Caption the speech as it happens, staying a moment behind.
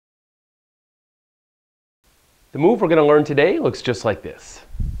The move we're going to learn today looks just like this.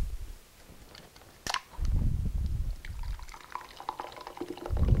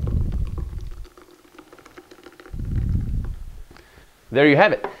 There you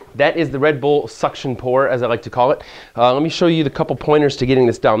have it. That is the Red Bull suction pour, as I like to call it. Let me show you the couple pointers to getting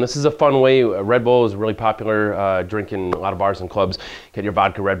this down. This is a fun way. Red Bull is really popular drink in a lot of bars and clubs. Get your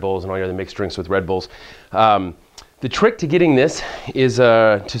vodka Red Bulls and all your other mixed drinks with Red Bulls. The trick to getting this is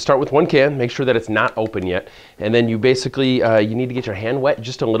to start with one can, make sure that it's not open yet, and then you basically, you need to get your hand wet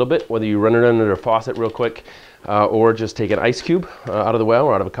just a little bit, whether you run it under a faucet real quick, or just take an ice cube out of the well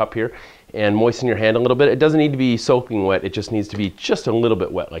or out of a cup here, and moisten your hand a little bit. It doesn't need to be soaking wet, it just needs to be just a little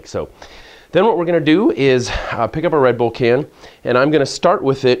bit wet, like so. Then what we're going to do is pick up a Red Bull can, and I'm going to start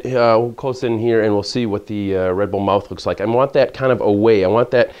with it close in here, and we'll see what the Red Bull mouth looks like. I want that kind of away. I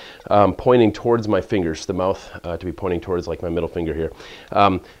want that pointing towards my fingers, the mouth to be pointing towards like my middle finger here.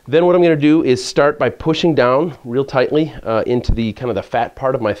 Then what I'm going to do is start by pushing down real tightly into the kind of the fat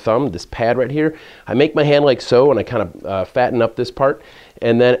part of my thumb, this pad right here. I make my hand like so, and I kind of fatten up this part.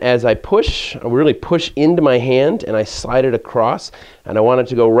 And then as I push, I really push into my hand and I slide it across, and I want it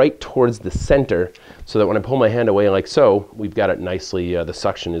to go right towards the center so that when I pull my hand away like so, we've got it nicely, the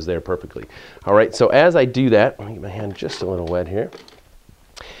suction is there perfectly. All right, so as I do that, let me get my hand just a little wet here.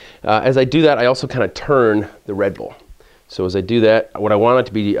 As I do that, I also kind of turn the Red Bull. So as I do that, what I want it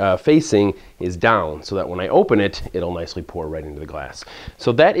to be facing is down so that when I open it, it'll nicely pour right into the glass.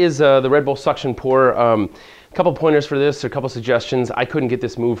 So that is the Red Bull suction pour. A couple pointers for this, a couple suggestions. I couldn't get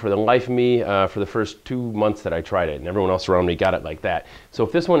this move for the life of me for the first 2 months that I tried it, and everyone else around me got it like that. So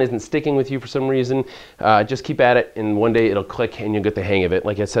if this one isn't sticking with you for some reason, just keep at it, and one day it'll click and you'll get the hang of it.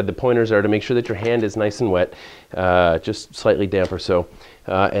 Like I said, the pointers are to make sure that your hand is nice and wet, just slightly damp or so,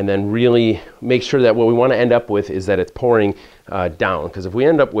 and then really make sure that what we want to end up with is that it's pouring down, because if we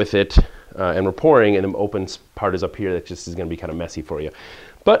end up with it and we're pouring and the open part is up here, that just is going to be kind of messy for you.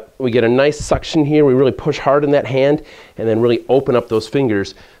 But we get a nice suction here. We really push hard in that hand and then really open up those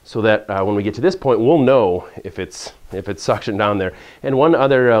fingers so that when we get to this point, we'll know if it's suctioned down there. And one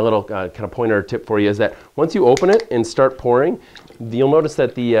other little kind of pointer tip for you is that once you open it and start pouring, you'll notice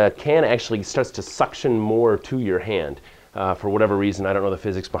that the can actually starts to suction more to your hand. For whatever reason, I don't know the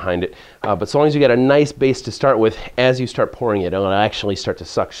physics behind it, but so long as you get a nice base to start with, as you start pouring it, it'll actually start to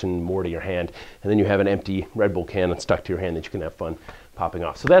suction more to your hand, and then you have an empty Red Bull can stuck to your hand that you can have fun popping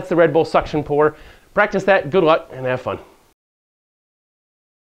off. So that's the Red Bull suction pour. Practice that, good luck, and have fun.